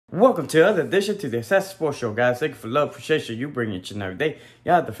Welcome to another edition to the Assassin Sports Show, guys. Thank you for love, appreciation you bring each and every day.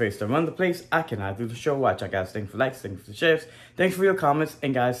 You have the face to run the place. I cannot do the show. Watch, guys. Thank you for likes, thank you for shares, thanks for your comments,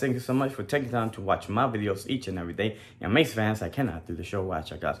 and guys, thank you so much for taking time to watch my videos each and every day. Yeah, Mace fans, I cannot do the show.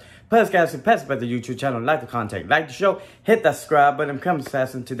 Watch, guys. Plus, guys, if pass by the YouTube channel, like the content, like the show, hit that subscribe button. Become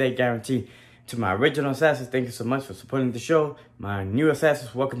assassin today, guarantee. To my original assassins, thank you so much for supporting the show. My new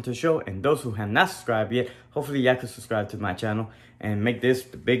assassins, welcome to the show. And those who have not subscribed yet, hopefully y'all can subscribe to my channel and make this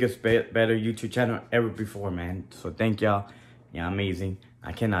the biggest, better YouTube channel ever before, man. So thank y'all. Yeah, amazing.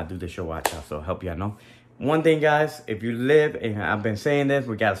 I cannot do the show watch y'all, so I hope y'all know. One thing, guys, if you live, and I've been saying this,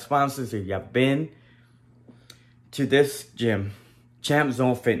 we got sponsors. If y'all been to this gym, Champ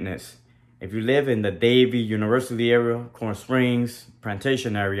Zone Fitness, if you live in the Davie University area, Corn Springs,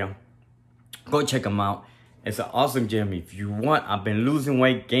 Plantation area, go check them out. It's an awesome gym. If you want, I've been losing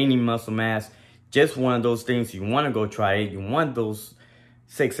weight, gaining muscle mass. Just one of those things. You want to go try it. You want those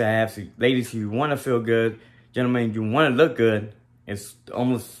 6 abs. Ladies, you want to feel good. Gentlemen, you want to look good. It's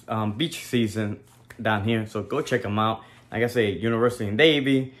almost beach season down here. So go check them out. Like I say, University in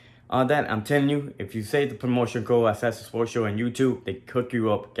Davie. All that, I'm telling you, if you say the promotion code Assassin Sports Show on YouTube, they cook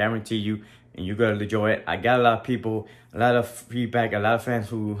you up, guarantee you, and you're going to enjoy it. I got a lot of people, a lot of feedback, a lot of fans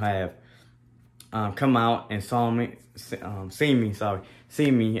who have come out and see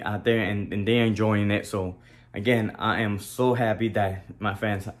me out there, and they're enjoying it. So again, I am so happy that my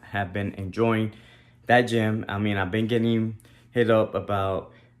fans have been enjoying that gym. I mean, I've been getting hit up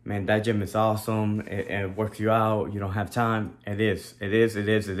about, man, that gym is awesome. It works you out. You don't have time. It is.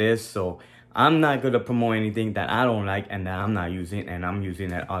 So I'm not going to promote anything that I don't like and that I'm not using, and I'm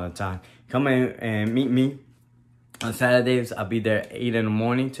using that all the time. Come in and meet me on Saturdays. I'll be there 8 in the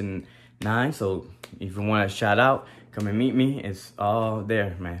morning to 9. So if you want to shout out, come and meet me. It's all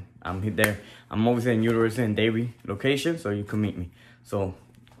there, man. I'm there. I'm always in University and Davie location, so you can meet me. So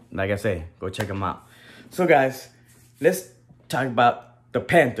like I said, go check them out. So guys, let's talk about the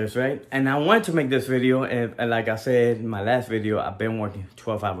Panthers, right? And I wanted to make this video, and like I said in my last video, I've been working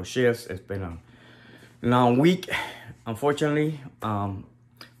 12-hour shifts. It's been a long week. Unfortunately,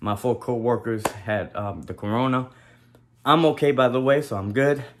 my 4 co-workers had the corona. I'm okay, by the way, so I'm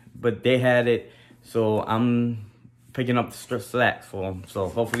good. But they had it, so I'm picking up the slack for them. So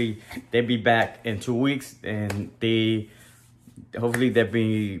hopefully they'll be back in 2 weeks, and hopefully they'll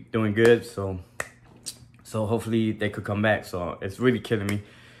be doing good. So hopefully they could come back. So it's really killing me,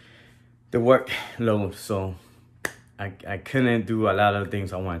 the workload. So I couldn't do a lot of the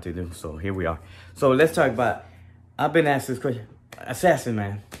things I wanted to do. So here we are. So let's talk about, I've been asked this question, Assassin,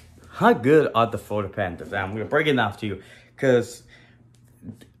 man, how good are the Florida Panthers? I'm gonna break it down to you, because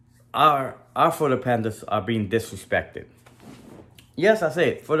our Florida Panthers are being disrespected. Yes, I say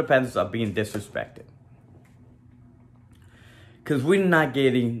it. Florida Panthers are being disrespected, because we're not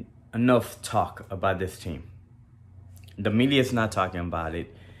getting enough talk about this team. The media is not talking about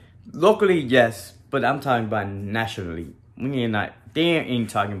it. Locally, yes, but I'm talking about nationally. They ain't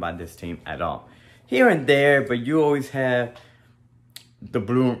talking about this team at all. Here and there, but you always have the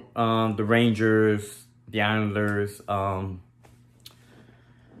the Rangers, the Islanders,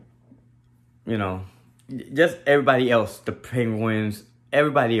 you know, just everybody else, the Penguins,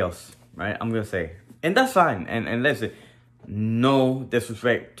 everybody else, right? I'm going to say. And that's fine. And listen, no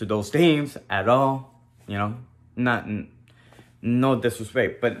disrespect to those teams at all, you know, no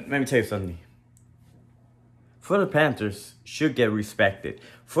disrespect. But let me tell you something. For the Panthers should get respected.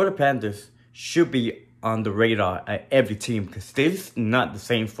 For the Panthers should be on the radar at every team, because they're not the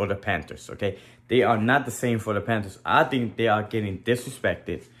same for the Panthers, okay? They are not the same for the Panthers. I think they are getting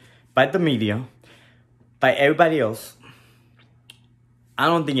disrespected by the media, by everybody else. I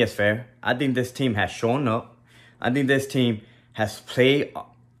don't think it's fair. I think this team has shown up. I think this team has played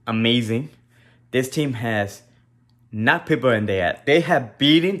amazing. This team has knocked people in the ass. They have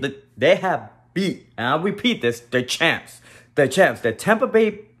beat, and I'll repeat this, the champs, the Tampa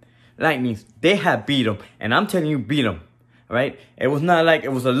Bay Lightning. They have beat them, and I'm telling you, beat them, right? It was not like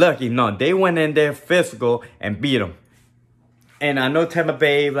it was a lucky. No, they went in there physical and beat them. And I know Tampa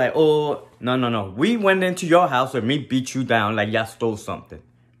Bay, like, oh, no. We went into your house and we beat you down like y'all stole something.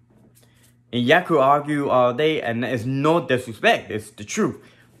 And y'all could argue all day, and it's no disrespect. It's the truth.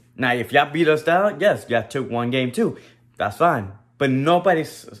 Now, if y'all beat us down, yes, y'all took 1 game too. That's fine. But nobody,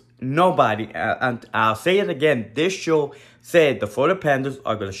 and I'll say it again, this show said the Florida Panthers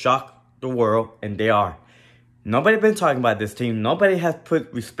are going to shock the world, and they are. Nobody been talking about this team. Nobody has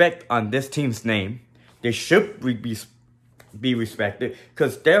put respect on this team's name. They should be respected,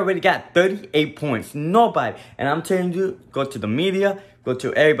 because they already got 38 points. Nobody, and I'm telling you, go to the media, go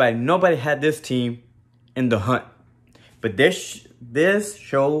to everybody, nobody had this team in the hunt. But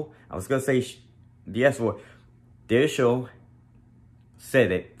show, I was gonna say the S word. This show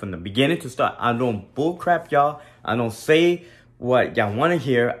said it from the beginning to start. I don't bullcrap y'all. I don't say what y'all want to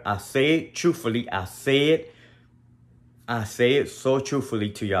hear. I say it truthfully. I say it so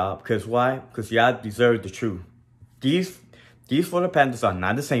truthfully to y'all. Because why? Because y'all deserve the truth. These Florida Panthers are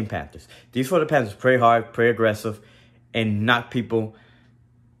not the same Panthers. These Florida Panthers play hard, play aggressive, and knock people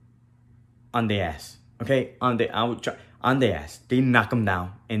on their ass. Okay? On their ass. They knock them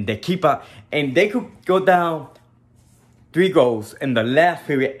down. And they keep up. And they could go down 3 goals in the last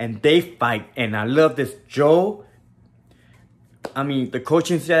period, and they fight. And I love this. Joe, I mean, the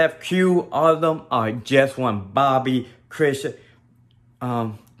coaching staff, Q, all of them are just one. Bobby, Christian,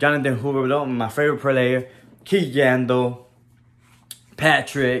 Jonathan Hoover, my favorite player, Keith Yandel,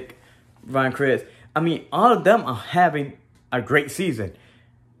 Patrick, Ryan Chris. I mean, all of them are having a great season.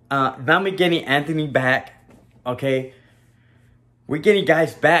 Now we're getting Anthony back, okay? We're getting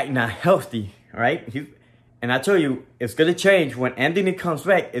guys back now healthy, right? And I tell you, it's going to change. When Anthony comes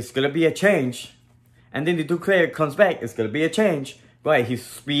back, it's going to be a change. Anthony Duclair comes back, it's going to be a change. Right, he's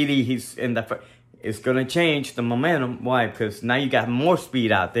speedy. He's in the... It's going to change the momentum. Why? Because now you got more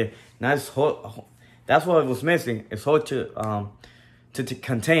speed out there. Now it's that's what was missing. It's hard to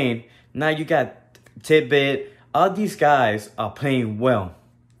contain. Now you got Tidbit. All these guys are playing well.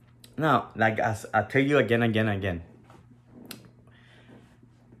 Now, like I tell you again.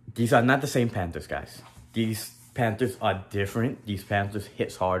 These are not the same Panthers, guys. These Panthers are different. These Panthers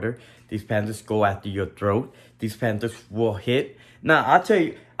hits harder. These Panthers go after your throat. These Panthers will hit. Now,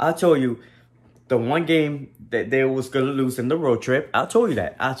 I'll tell you, the one game that they was going to lose in the road trip, I told you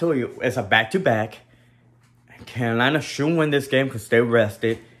that. I told you it's a back-to-back. Carolina should win this game because they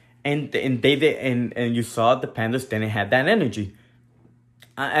rested. And they did, and you saw the Panthers didn't have that energy.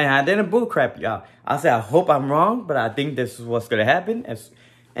 I didn't bullcrap y'all. I said, I hope I'm wrong, but I think this is what's going to happen.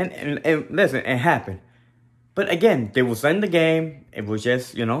 And listen, it happened. But again, they was in the game. It was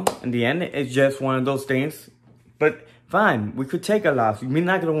just, in the end, it's just one of those things. But fine, we could take a loss. We're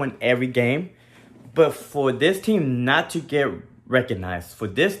not going to win every game. But for this team not to get recognized, for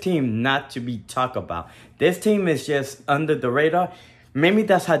this team not to be talked about, this team is just under the radar. Maybe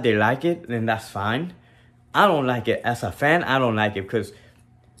that's how they like it, and that's fine. I don't like it. As a fan, I don't like it because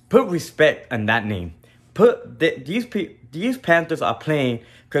put respect on that name. These Panthers are playing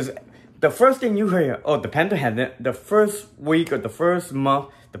because the first thing you hear, the Panthers have the first week or the first month,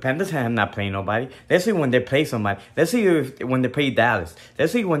 the Panthers have not played nobody. Let's see when they play somebody. Let's see when they play Dallas.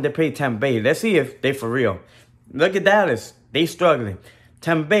 Let's see when they play Tampa Bay. Let's see if they for real. Look at Dallas. They struggling.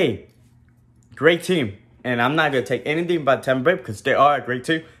 Tampa Bay, great team. And I'm not going to take anything about Tampa Bay because they are a great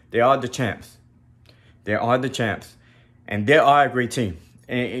team. They are the champs. They are the champs. And they are a great team.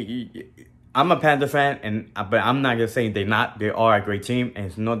 And I'm a Panther fan, but I'm not going to say they're not. They are a great team. And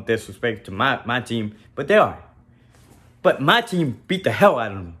it's no disrespect to my team, but they are. But my team beat the hell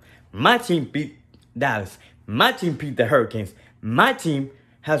out of them. My team beat Dallas. My team beat the Hurricanes. My team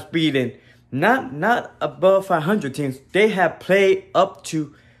has beaten not above 500 teams. They have played up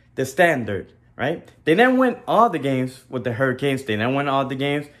to the standard, right? They didn't win all the games with the Hurricanes. They didn't win all the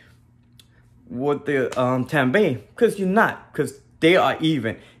games with the Tampa Bay. Because you're not. Because they are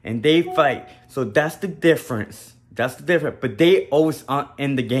even. And they fight. So that's the difference. That's the difference. But they always are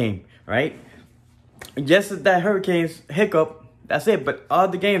in the game, right? Just that Hurricanes hiccup, that's it. But all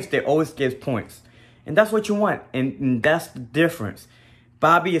the games, they always get points. And that's what you want. And that's the difference.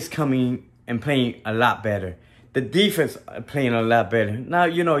 Bobby is coming and playing a lot better. The defense are playing a lot better. Now,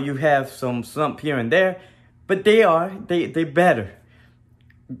 you have some slump here and there. But they better.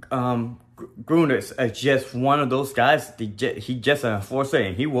 Gruner's is just one of those guys. He just an enforcer,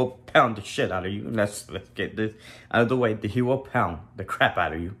 and he will pound the shit out of you. Let's get this out of the way. He will pound the crap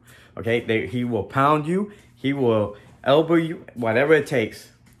out of you. Okay, he will pound you. He will elbow you, whatever it takes.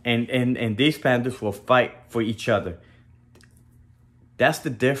 And these Panthers will fight for each other. That's the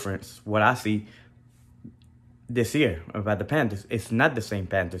difference. What I see this year about the Panthers, it's not the same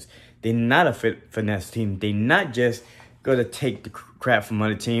Panthers. They're not a finesse team. They're not just gonna take the crap from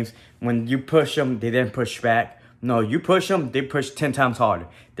other teams. When you push them, they didn't push back. No, you push them, they push 10 times harder.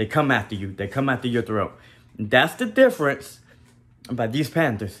 They come after you. They come after your throat. That's the difference about these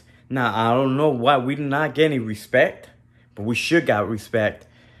Panthers. Now, I don't know why we did not get any respect, but we should got respect.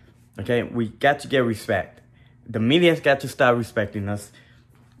 Okay, we got to get respect. The media's got to start respecting us.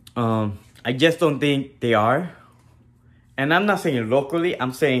 I just don't think they are. And I'm not saying locally,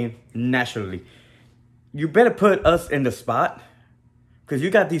 I'm saying nationally. You better put us in the spot. Because you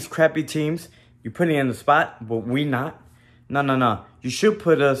got these crappy teams. You put it in the spot, but we not. No. You should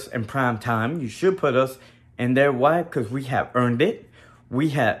put us in prime time. You should put us And they're why? Because we have earned it.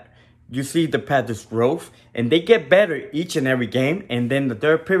 You see the Panthers' growth, and they get better each and every game. And then the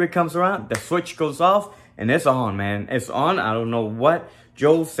third period comes around, the switch goes off, and it's on, man. It's on. I don't know what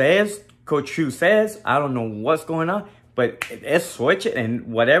Joe says, Coach Hugh says. I don't know what's going on, but it's switching, and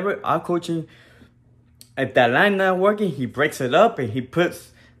whatever our coaching, if that line not working, he breaks it up and he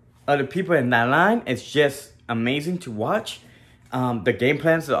puts other people in that line. It's just amazing to watch. The game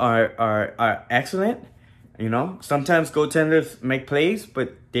plans are excellent. You know, sometimes goaltenders make plays,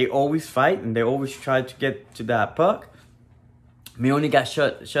 but they always fight and they always try to get to that puck. We only got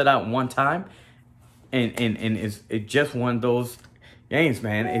shut out one time, and it's just one of those games,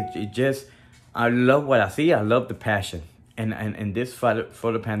 man. It just, I love what I see. I love the passion, and this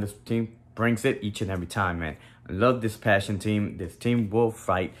for the Panthers team brings it each and every time, man. I love this passion team. This team will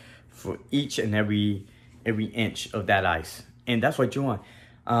fight for each and every inch of that ice, and that's what you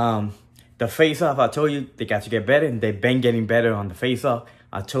want. The face-off, I told you, they got to get better, and they've been getting better on the face-off.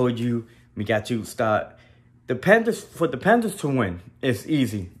 I told you, we got to start. For the Panthers to win, it's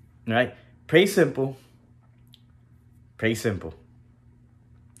easy, right? Play simple. Play simple.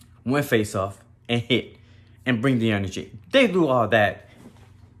 Win face-off and hit and bring the energy. They do all that.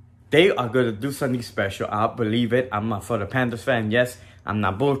 They are going to do something special. I believe it. I'm for the Panthers fan. Yes, I'm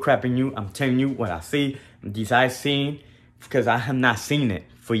not bullcrapping you. I'm telling you what I see. These I've seen, because I have not seen it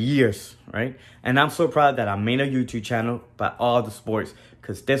for years, right? And I'm so proud that I made a YouTube channel about all the sports,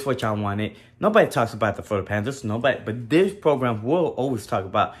 because that's what y'all wanted. Nobody talks about the Florida Panthers, nobody, but this program will always talk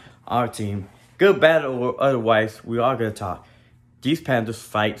about our team. Good, bad, or otherwise, we are going to talk. These Panthers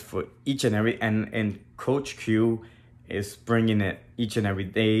fight for each and every, and Coach Q is bringing it each and every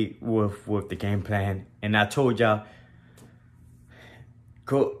day with the game plan. And I told y'all,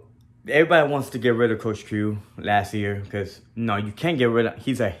 everybody wants to get rid of Coach Q last year, because no, you can't get rid of.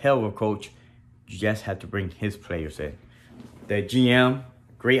 He's a hell of a coach. You just have to bring his players in. The GM,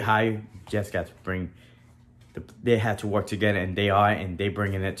 great hire. Just got to bring. They had to work together, and they are, and they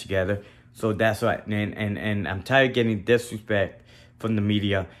bringing it together. So that's right. And I'm tired of getting disrespect from the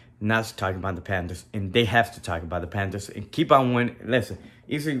media, not talking about the Panthers, and they have to talk about the Panthers and keep on winning. Listen,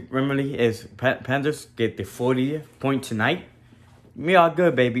 easy remedy is Panthers get the 40th point tonight. We are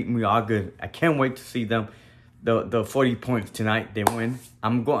good, baby. We are good. I can't wait to see them. The 40 points tonight. They win.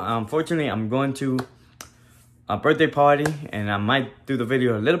 Unfortunately, I'm going to a birthday party, and I might do the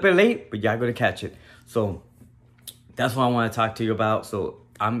video a little bit late, but y'all gonna catch it. So that's what I want to talk to you about. So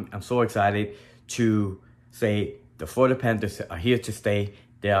I'm so excited to say the Florida Panthers are here to stay.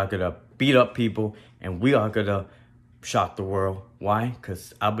 They are gonna beat up people, and we are gonna shock the world. Why?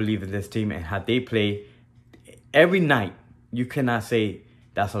 Because I believe in this team and how they play every night. You cannot say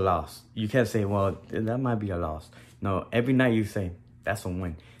that's a loss. You can't say, well, that might be a loss. No, every night you say, that's a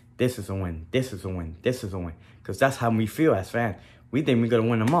win. This is a win. This is a win. This is a win. Because that's how we feel as fans. We think we're going to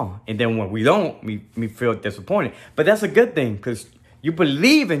win them all. And then when we don't, we feel disappointed. But that's a good thing, because you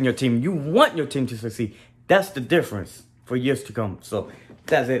believe in your team. You want your team to succeed. That's the difference for years to come. So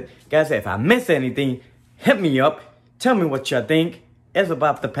that's it. Guys, if I miss anything, hit me up. Tell me what y'all think. It's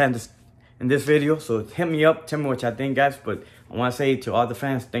about the Panthers in this video, so hit me up, tell me what y'all think, guys. But I want to say to all the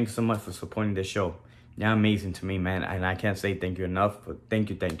fans, thank you so much for supporting this show. You're amazing to me, man, and I can't say thank you enough, but thank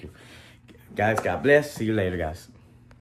you. Guys, God bless. See you later, guys.